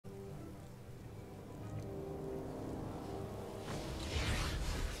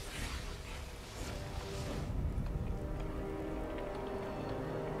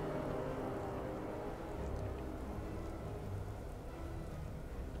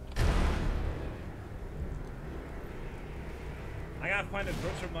cannot find the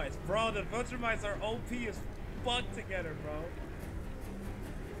Viltrimites. Bro, the Viltrimites are OP as fuck together, bro.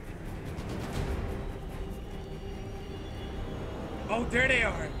 Oh, there they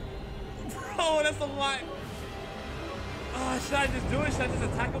are. Bro, that's a lot. Oh, should I just do it? Should I just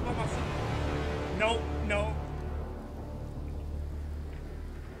attack them by myself? Nope, no.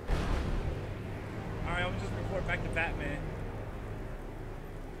 Alright, I'm just report back to Batman.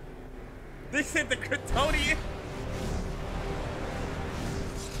 They said the Kryptonian.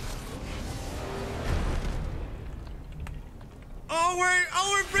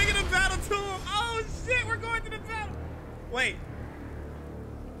 Oh, we're bringing the battle to him. Oh shit, we're going to the battle. Wait.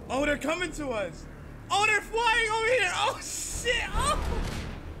 Oh, they're coming to us. Oh, they're flying over here. Oh shit. Oh.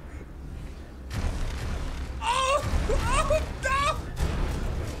 Oh. Oh no.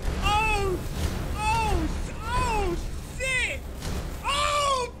 Oh. Oh. Oh shit.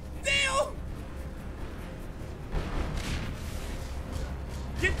 Oh damn.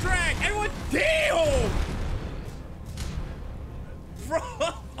 Get dragged. Everyone. Damn. Bro,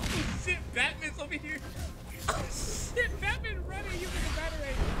 oh shit, Batman's over here. Oh shit, Batman running using the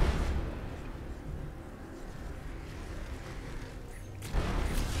battery.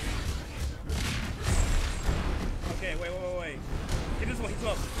 Okay, wait. Get this one, he's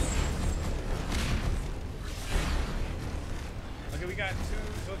up. Okay, we got 2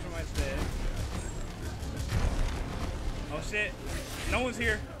 Viltrumites dead. Oh shit, no one's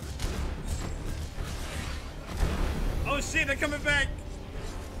here. Oh shit, they're coming back.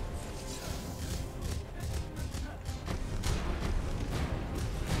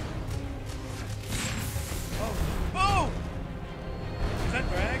 Oh! Is that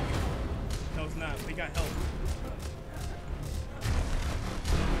thragg? No, it's not. We got help.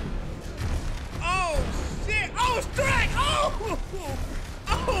 Oh shit! Oh, it's thragg! Oh!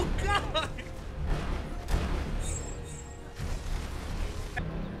 Oh god!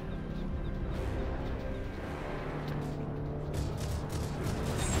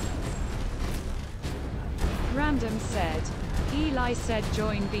 Random said, Eli said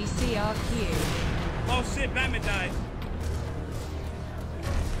join BCRQ. Oh shit, Batman died.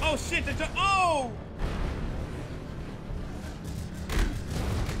 Oh shit, oh!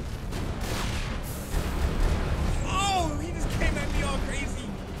 Oh, he just came at me all crazy.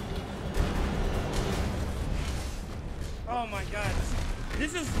 Oh my god,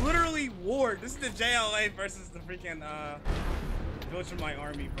 this is literally war. This is the JLA versus the freaking Viltrumite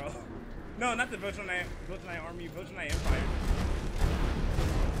army, bro. No, not the Viltrumite army, Viltrumite Empire.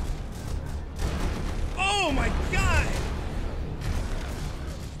 Oh my god!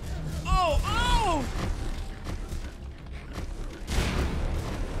 Oh, oh!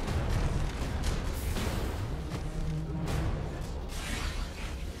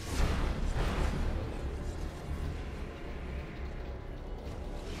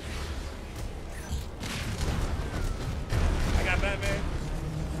 I got Batman.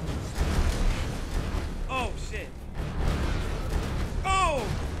 Oh shit. Oh!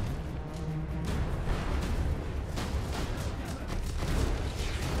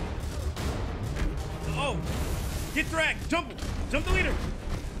 Oh! Get thragg! Jump him! Jump the leader!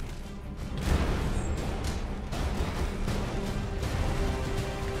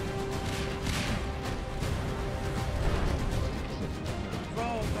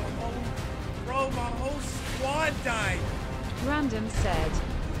 Bro, my whole squad died! Random said,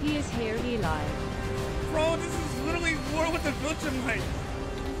 he is here, Eli. Bro, this is literally war with the Viltrumite.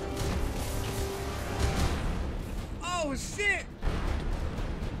 Oh shit!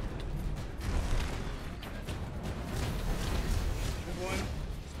 Good one.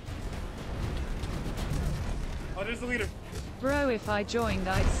 Oh, there's the leader. Bro, if I joined,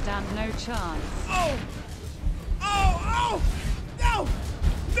 I'd stand no chance. Oh! Oh! Oh! No!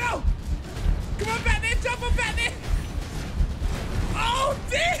 No! Come on, Batman! Jump on Batman! Oh,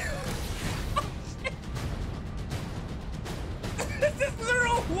 damn! Oh, shit! This is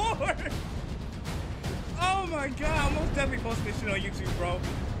literal war! Oh my god, I'm most definitely posting this shit on YouTube, bro.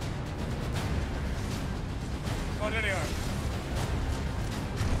 Oh, there they are.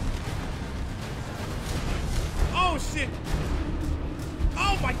 Oh shit!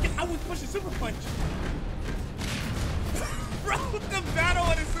 Oh my god, I was pushing super punch! Bro, the battle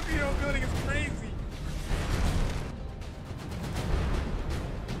in the superhero building is crazy!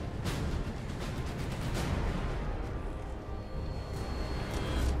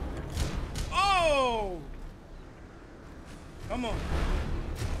 Oh! Come on.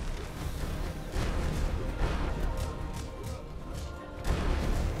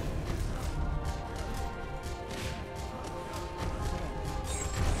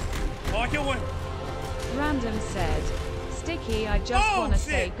 Oh, I killed one. Random said, Sticky, I just wanna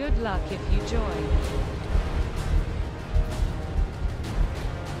say good luck if you join.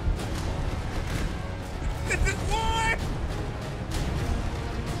 This is war!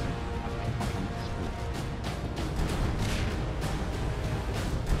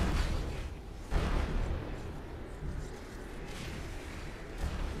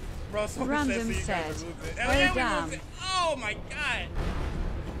 Bro, Random said, oh damn. Oh my god!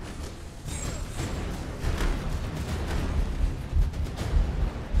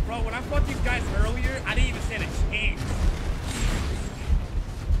 Bro, when I fought these guys earlier, I didn't even stand a chance.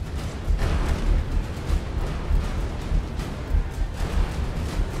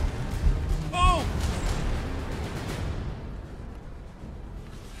 Oh!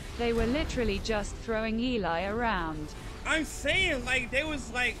 They were literally just throwing Eli around. I'm saying, like, they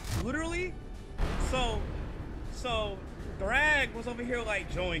was like literally, so thragg was over here like,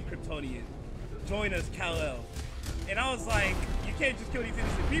 join Kryptonian, join us Kal-El, and I was like, you can't just kill these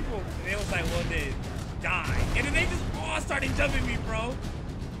innocent people, and they was like, well then, die, and then they just all started jumping me, bro.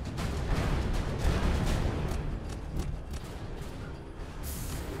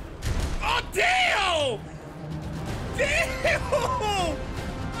 Oh damn! Damn!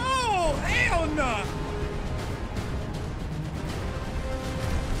 Oh hell nah!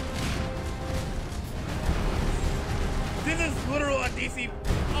 This is literal a DC.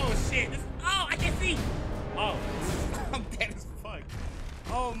 Oh shit! Oh, I can't see. Oh, I'm dead as fuck.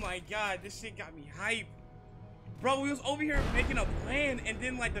 Oh my god, this shit got me hype, bro. We was over here making a plan, and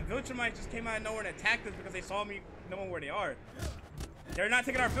then like the Viltrumites just came out of nowhere and attacked us because they saw me knowing where they are. They're not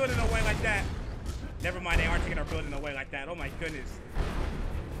taking our building away like that. Never mind, they are taking our building away like that. Oh my goodness.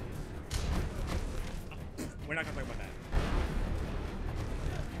 We're not gonna talk about that.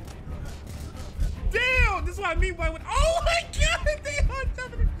 Damn! This is what I mean by what. Oh my god! They are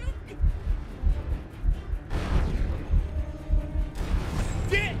jumping and jumping.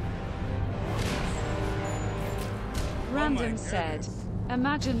 Damn! Random said,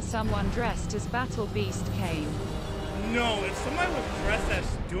 imagine someone dressed as Battle Beast came. No, if somebody was dressed as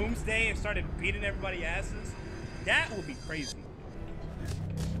Doomsday and started beating everybody's asses, that would be crazy.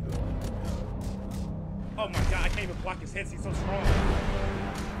 Oh my god, I can't even block his hits, he's so strong.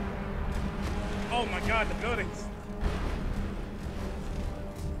 Oh my god, the buildings.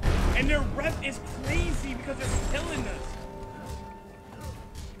 And their rep is crazy because they're killing us.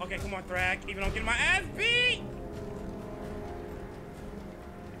 Okay, come on, thragg. Even though I'm getting my ass beat!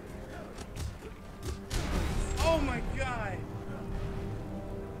 Oh my god.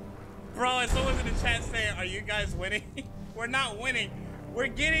 Bro, and someone's in the chat saying, are you guys winning? We're not winning. We're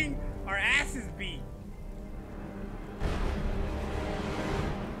getting our asses beat.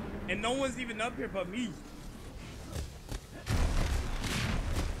 And no one's even up here but me.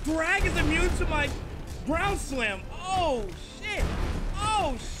 Thragg is immune to my ground slam. Oh shit.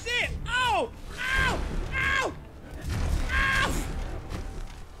 Oh shit. Oh. Ow. Ow. Ow.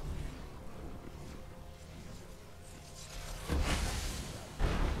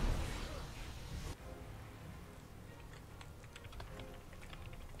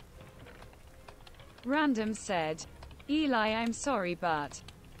 Random said, Eli, I'm sorry, but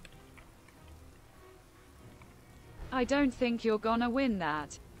I don't think you're gonna win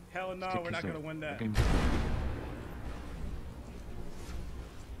that. Hell no, we're not gonna win that. You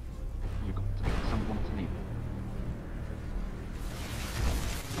got to get someone to leave.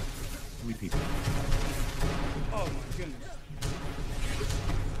 3 people. Oh my goodness.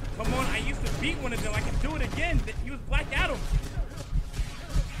 Come on, I used to beat one of them. I can do it again. He was Black Adam.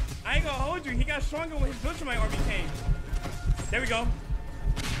 I ain't gonna hold you. He got stronger when his Viltrimite army came. There we go.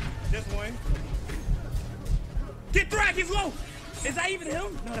 This one. Get thragg, he's low! Is that even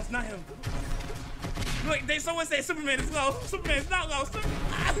him? No, that's not him. Look, someone said Superman is low. Superman is not low.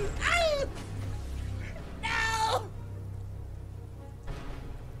 No!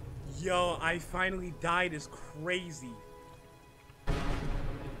 Yo, I finally died is crazy.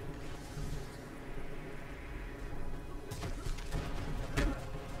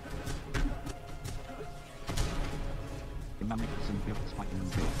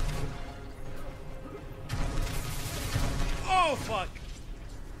 Oh fuck!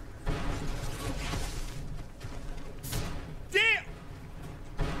 Damn!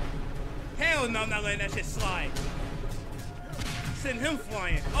 Hell no, I'm not letting that shit slide. Send him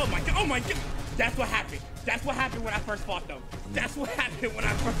flying. Oh my god! Oh my god! That's what happened. That's what happened when I first fought them. That's what happened when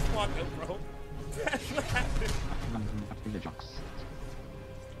I first fought them, bro. That's what happened.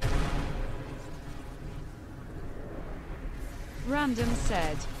 Random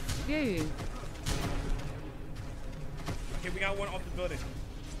said, "Goo." Okay, we got one off the building.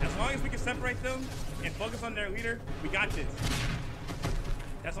 As long as we can separate them and focus on their leader, we got this.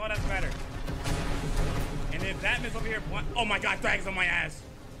 That's all that matters. And if Batman's over here, oh my God, Thagg's on my ass.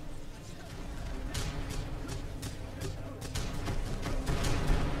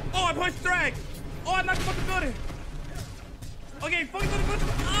 Oh, I punched Thragg. Oh, I knocked him off the building. Okay, focus on the building.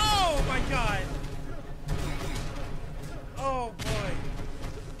 Oh my God. Oh boy.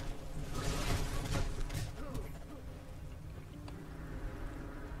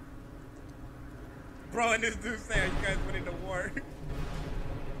 Bro, and this dude saying you guys winning the war.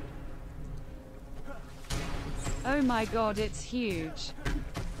 Oh my God, it's huge.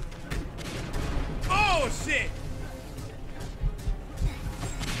 Oh shit!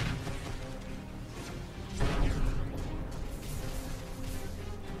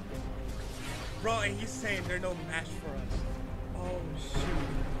 Bro, and he's saying they're no match for us. Oh shoot.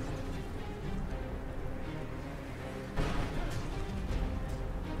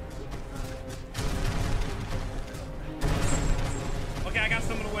 Okay, I got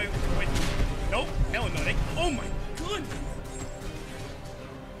some of the way. Wait. Nope. Hell no. Oh my goodness.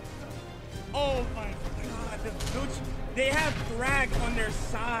 Oh my God. They have thragg on their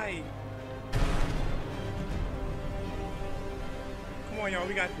side. Come on, y'all.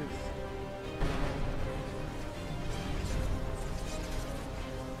 We got this.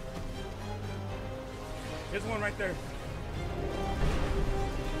 There's one right there.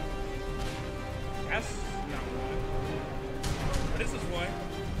 That's not one. But this is one.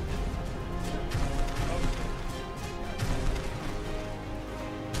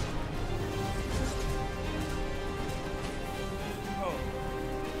 Oh.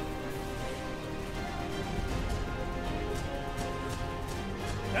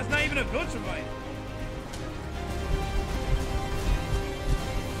 That's not even a Viltrimite.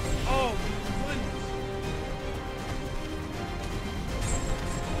 Oh, goodness.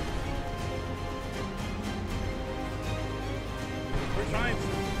 We're trying to.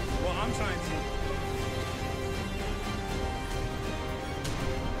 Well, I'm trying to.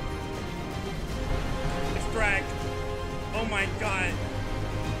 It's thragg. Oh my God.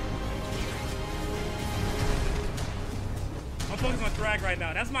 I'm focused on thragg right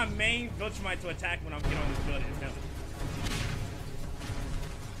now. That's my main Viltrimite to attack when I'm getting on this building. It's him.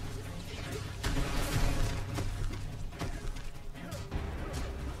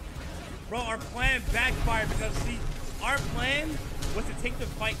 Bro, our plan backfired because, see, our plan was to take the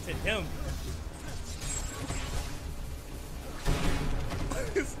fight to him.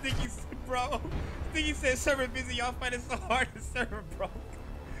 Sticky, bro. Sticky said server busy. Y'all fighting so hard the server broke.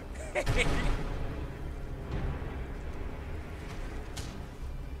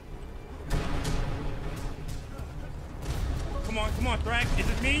 Come on, thragg. It's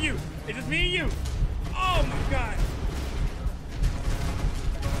just me and you. It's just me and you. Oh my God.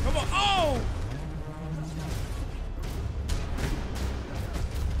 Come on. Oh!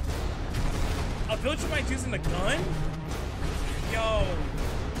 A Viltrimite using the gun? Yo,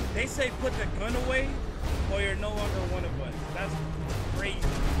 they say put the gun away or you're no longer one of us. That's crazy.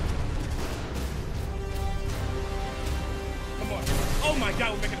 Come on. Oh my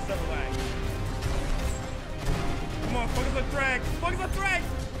God, we're making a server lag. Come on, focus on thragg. Focus on thragg.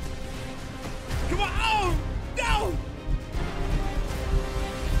 Come on. Oh, no!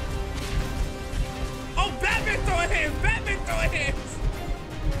 Oh, Batman throwing hands! Batman throwing hands!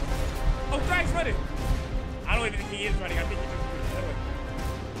 Oh, thagg's running! I don't even think he is running. I think he's just running.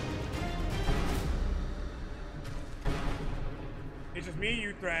 It's just me and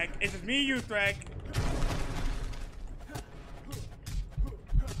you, thragg. It's just me and you, thragg.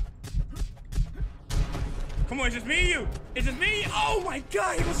 Come on, it's just me and you. It's just me and you. Oh my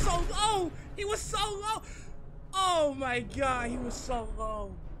God, he was so low. He was so low. Oh my God, he was so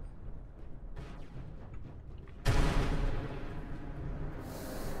low.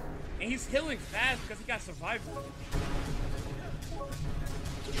 And he's healing fast because he got survival.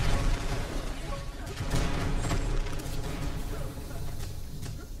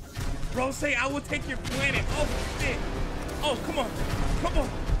 Bro, say I will take your planet. Oh shit. Oh, come on. Come on.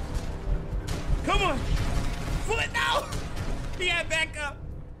 Come on. Pull it now. He had backup.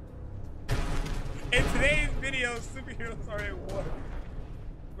 In today's video, superheroes are at war.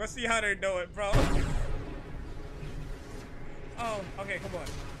 Let's see how they know it, bro. Oh, okay, come on.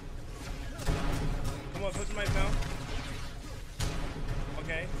 Come on, push my down.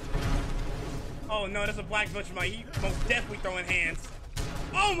 Okay. Oh no, that's a black Viltrimite. He most definitely throwing hands.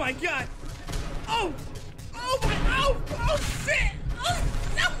 Oh my God. Oh. Oh my. Oh. Oh shit. Oh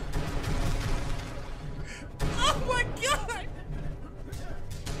no. Oh my God.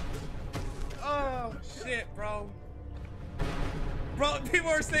 Oh shit, bro. bro. People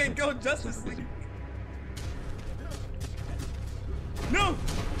are saying go Justice League. No!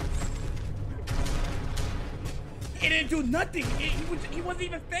 It didn't do nothing. He wasn't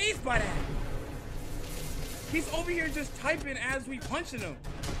even fazed by that. He's over here just typing as we punching him.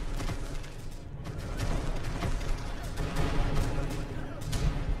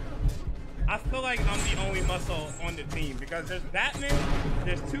 I feel like I'm the only muscle on the team because there's Batman,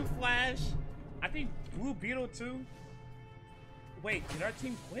 there's 2 Flash, I think Blue Beetle too. Wait, did our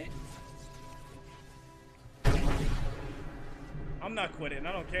team quit? I'm not quitting,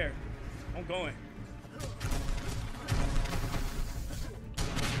 I don't care. I'm going.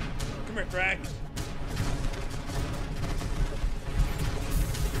 Come here, thragg.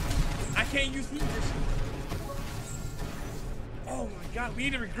 I can't use heat vision. Oh my god, we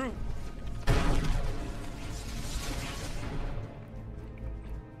need to regroup.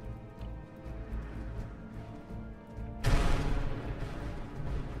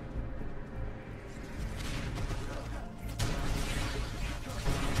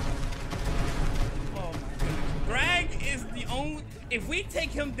 If we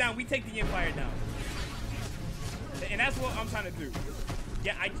take him down, we take the Empire down. And that's what I'm trying to do.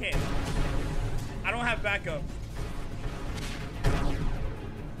 Yeah, I can't. I don't have backup.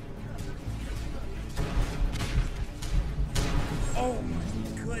 Oh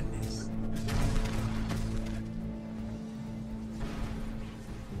my goodness.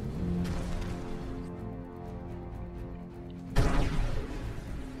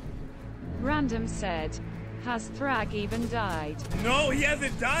 Random said, has Thragg even died? No, he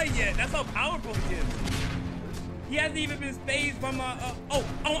hasn't died yet. That's how powerful he is. He hasn't even been phased by my, oh,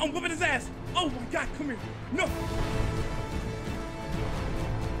 I'm whooping his ass. Oh my God, come here. No.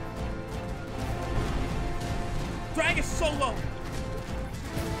 Thragg is so low.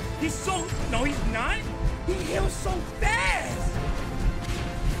 He's so, no, he's not. He heals so fast.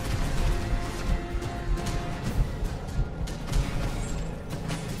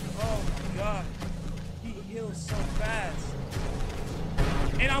 Oh my God. So fast,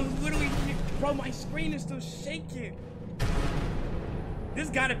 and I'm literally, bro, my screen is still shaking. This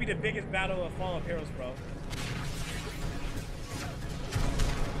gotta be the biggest battle of Fall of Heroes, bro.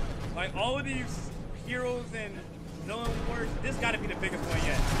 Like all of these heroes and villain wars, this gotta be the biggest one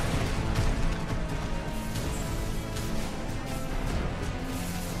yet.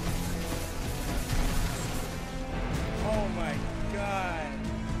 Oh my God.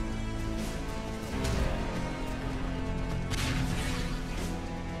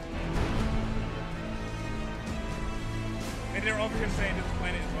 And they're over here saying this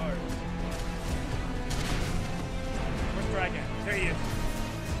planet is hard. Where's Thragg at? There he is.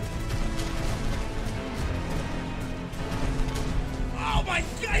 Oh my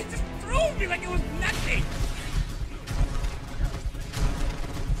God, he just threw me like it was nothing.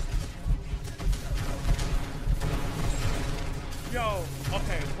 Yo,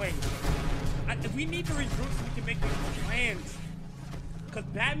 okay, wait. We need to regroup so we can make these plans. Because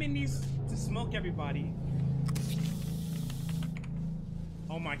Batman needs to smoke everybody.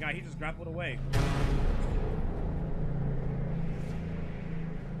 Oh my God, he just grappled away.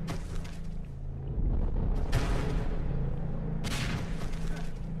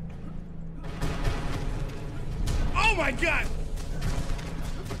 Oh my God!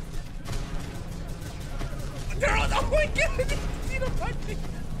 They're on, oh my God! See the punching?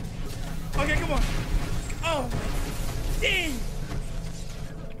 Okay, come on. Oh my, dang!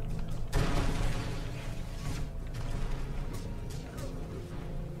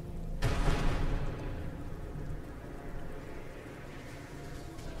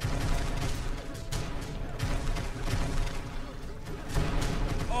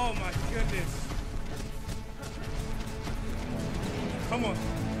 Oh my goodness. Come on.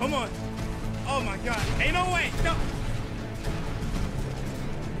 Come on. Oh my God. Ain't no way. No.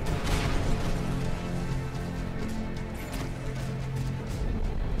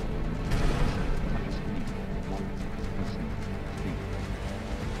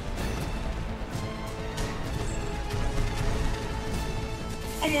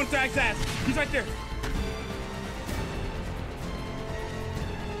 I'm on Thragg's ass. He's right there.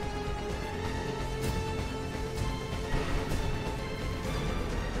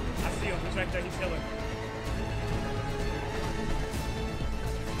 Right there, he's healing.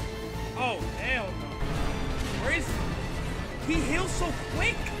 Oh, hell no. Where is he? He heals so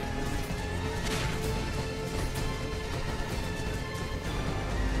quick.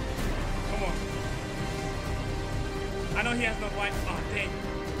 Come on. I know he has no life. Oh, dang.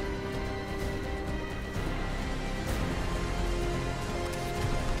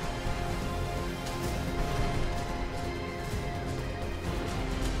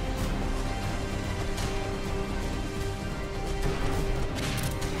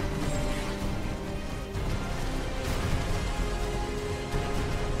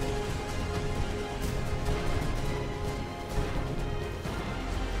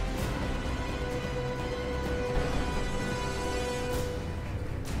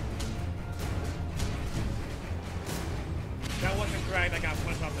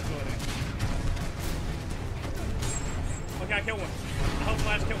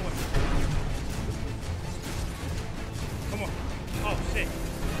 Flash kill one. Come on. Oh, shit.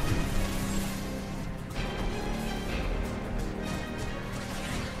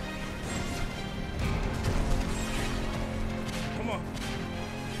 Come on.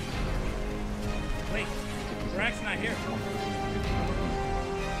 Wait. Drax's not here.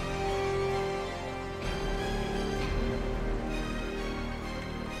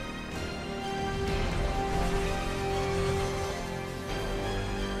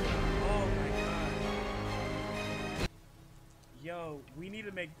 Yo, we need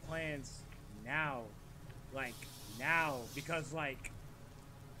to make plans now. Like, now. Because, like,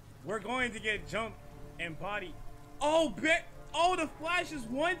 we're going to get jumped and body. Oh, oh, the Flash is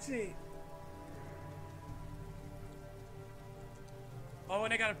wanted. Oh,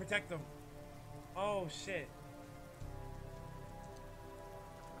 and they gotta protect them. Oh, shit.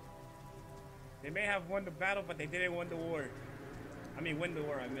 They may have won the battle, but they didn't win the war. I mean, win the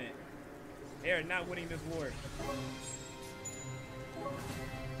war, I meant. They are not winning this war.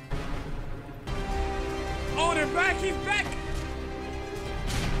 Oh, they're back! He's back!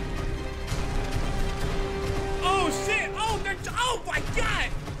 Oh, shit! Oh, they're... Oh, my God!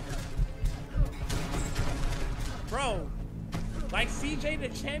 Bro, like CJ the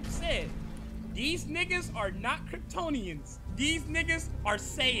Champ said, these niggas are not Kryptonians. These niggas are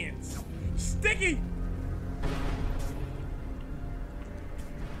Saiyans. Sticky!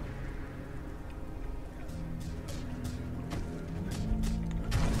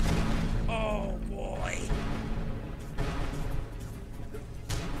 Oh, boy.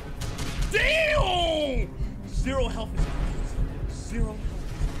 Damn! Zero health is crazy. Zero health.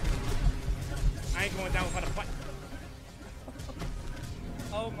 I ain't going down without a fight.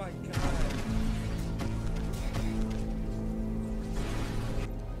 Oh my God.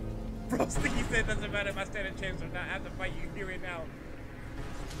 Bro, Sticky said doesn't matter if I stand a chance or not. I have to fight you. Hear it now.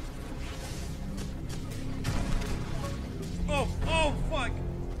 Oh, fuck.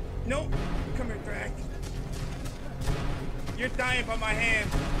 Nope. Come here, Thragg. You're dying by my hand.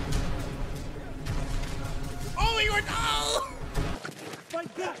 Oh, you were... Oh!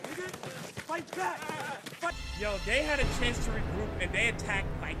 Fight back, nigga! Fight back! Fight. Yo, they had a chance to regroup and they attacked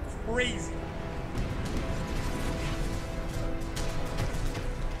like crazy.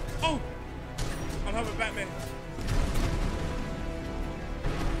 Oh! I'm helping Batman.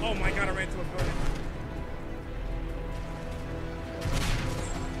 Oh my God, I ran into a building.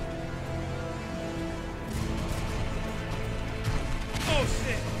 Oh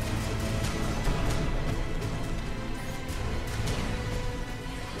shit!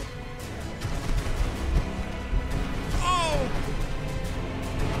 Oh!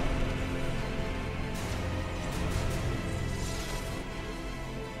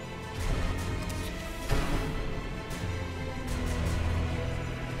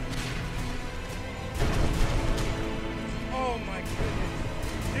 Oh my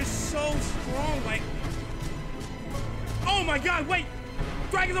goodness. They're so strong, like... Oh my God, wait!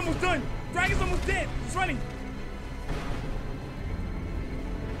 Thragg is almost done! Thragg is almost dead! He's running!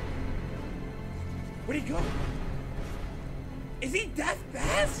 Where'd he go? Is he that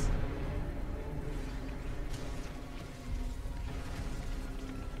fast?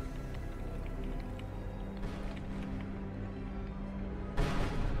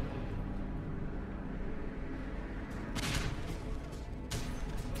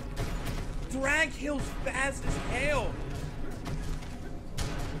 Thragg heals fast as hell!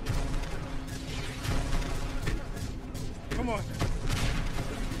 Come on.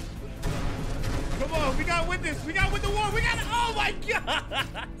 Come on, we gotta win this. We gotta win the war. We gotta... Oh my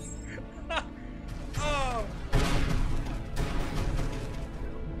God! Oh.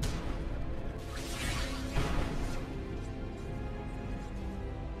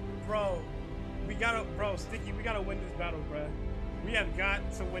 Bro, we gotta... Bro, Sticky, we gotta win this battle, bro. We have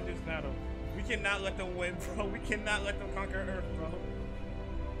got to win this battle. We cannot let them win, bro. We cannot let them conquer Earth,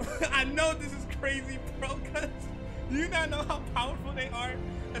 bro. I know this is crazy, bro, because... Do you not know how powerful they are?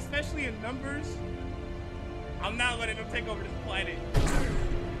 Especially in numbers? I'm not letting them take over this planet.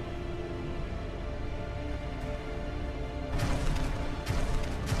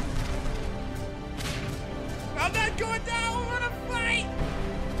 I'm not going down! I wanna fight!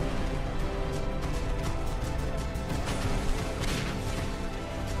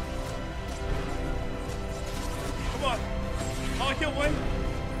 Come on. Oh, I killed one.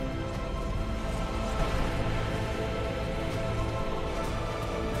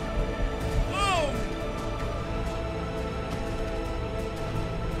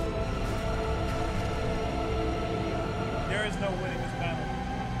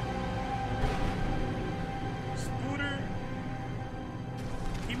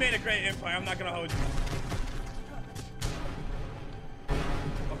 made a great empire. I'm not gonna hold you.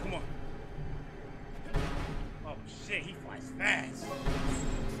 Oh, come on. Oh shit, he flies fast.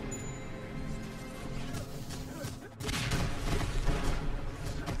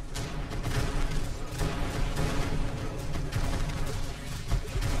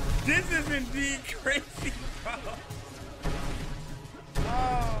 This is indeed crazy, bro.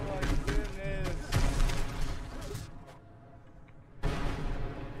 Oh my goodness.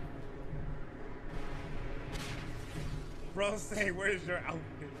 Bro, say, where's your outfit?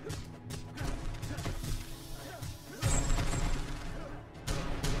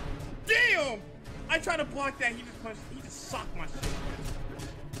 Damn! I tried to block that. He just socked my shit.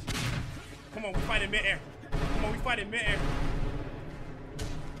 Come on, we fight in midair. Come on, we fight in midair.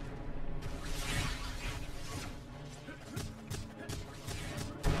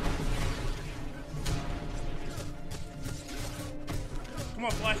 Come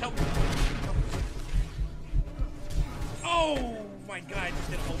on, Flash, help me. Oh my god, I just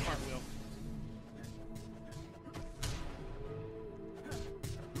did a whole cartwheel.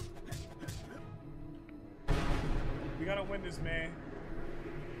 We gotta win this, man.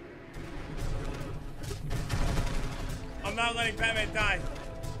 I'm not letting Batman die.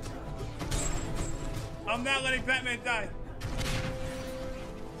 I'm not letting Batman die.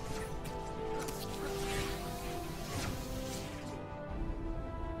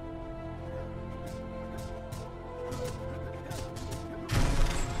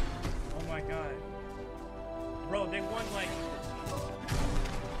 Oh my god. Bro, they won like...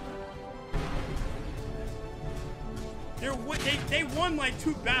 They won like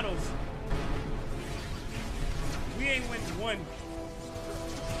 2 battles. We ain't win 1.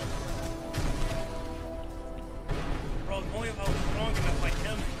 Bro, only if I was strong enough like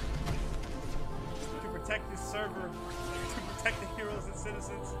him to protect this server, to protect the heroes and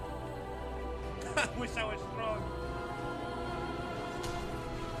citizens. I wish I was strong.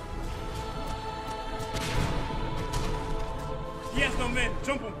 He has no men.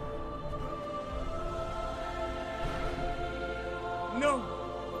 Jump him. No.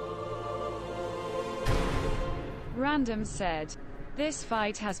 Random said, this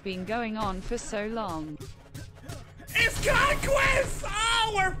fight has been going on for so long. It's Conquest!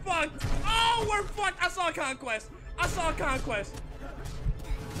 Oh, we're fucked! Oh, we're fucked! I saw Conquest. I saw Conquest.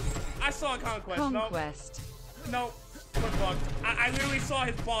 I saw Conquest. Conquest. Nope. We're fucked. I literally saw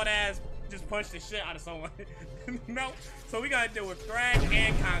his bald ass just punch the shit out of someone. Nope. So we gotta deal with Thragg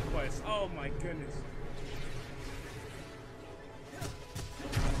and Conquest. Oh my goodness.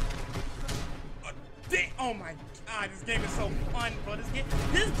 Oh my god, this game is so fun, bro.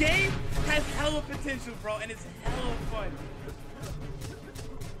 This game has hella potential, bro, and it's hella fun.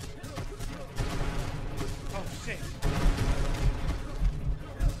 Oh shit.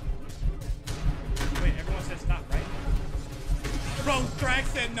 Wait, everyone said stop, right? Bro, Thragg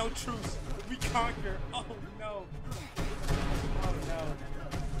said no truce. We conquer. Oh no. Oh no.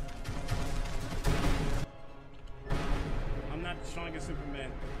 I'm not the strongest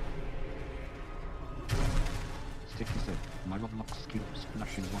Superman. Sticky said, my Roblox keeps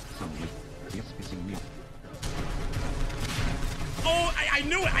flashing what's only. Yes, pissing me off. Oh, I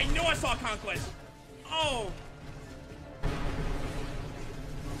knew it! I knew I saw Conquest! Oh!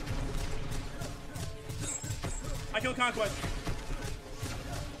 I killed Conquest.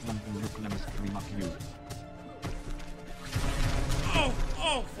 Oh!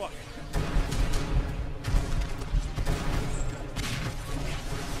 Oh, fuck.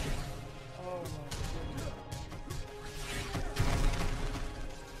 Oh, my goodness.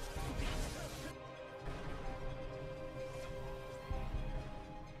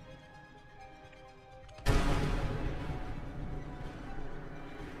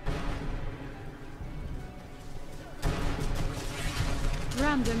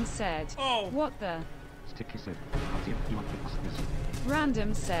 Random said, oh. What the? Sticky said, you want to pass this?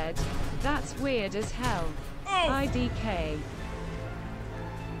 Random said, that's weird as hell. Oh. IDK.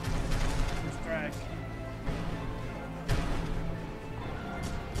 It's Thragg.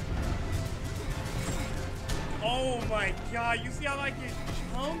 Oh my god, you see how I get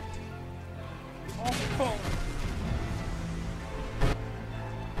jumped? Oh.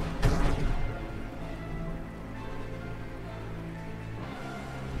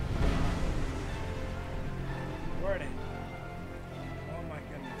 Where are they? Oh my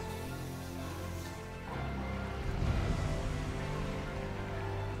goodness.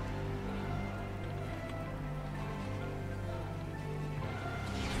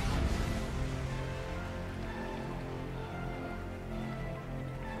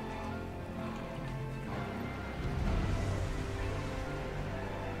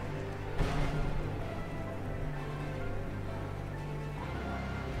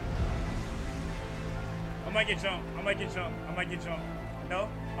 might get jumped. I might get jumped. I might get jumped. No?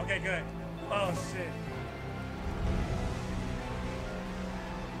 Okay, good. Oh, shit.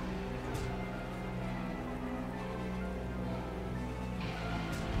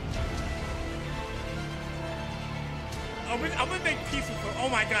 I'm gonna make peace with her. Oh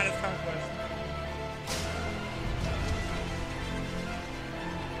my god, it's conquest.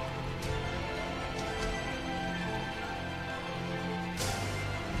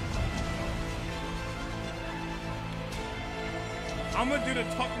 I'm gonna do the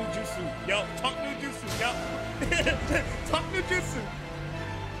talk no jutsu. Yup, talk no jutsu. Yup. Talk no jutsu.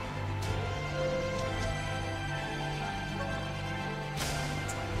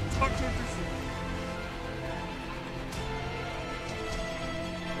 Talk no jutsu.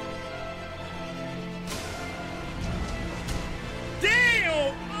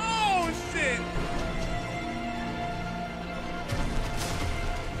 Damn! Oh shit!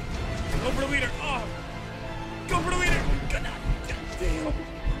 Go for the leader. Oh! Go for the leader. God damn!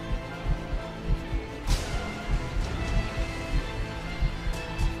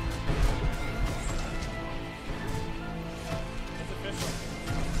 It's official.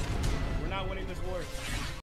 We're not winning this war.